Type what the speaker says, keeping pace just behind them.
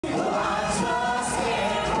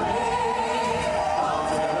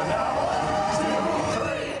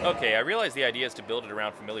Okay, I realize the idea is to build it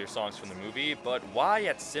around familiar songs from the movie, but why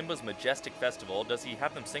at Simba's majestic festival does he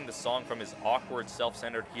have them sing the song from his awkward,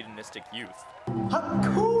 self-centered, hedonistic youth?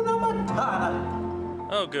 Hakuna Matata.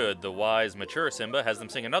 Oh good, the wise, mature Simba has them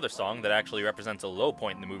sing another song that actually represents a low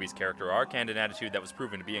point in the movie's character arc and an attitude that was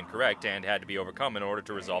proven to be incorrect and had to be overcome in order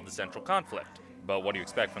to resolve the central conflict. But what do you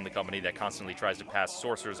expect from the company that constantly tries to pass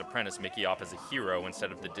Sorcerer's Apprentice Mickey off as a hero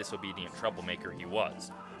instead of the disobedient troublemaker he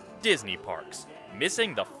was? Disney parks.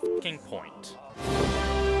 Missing the fucking point.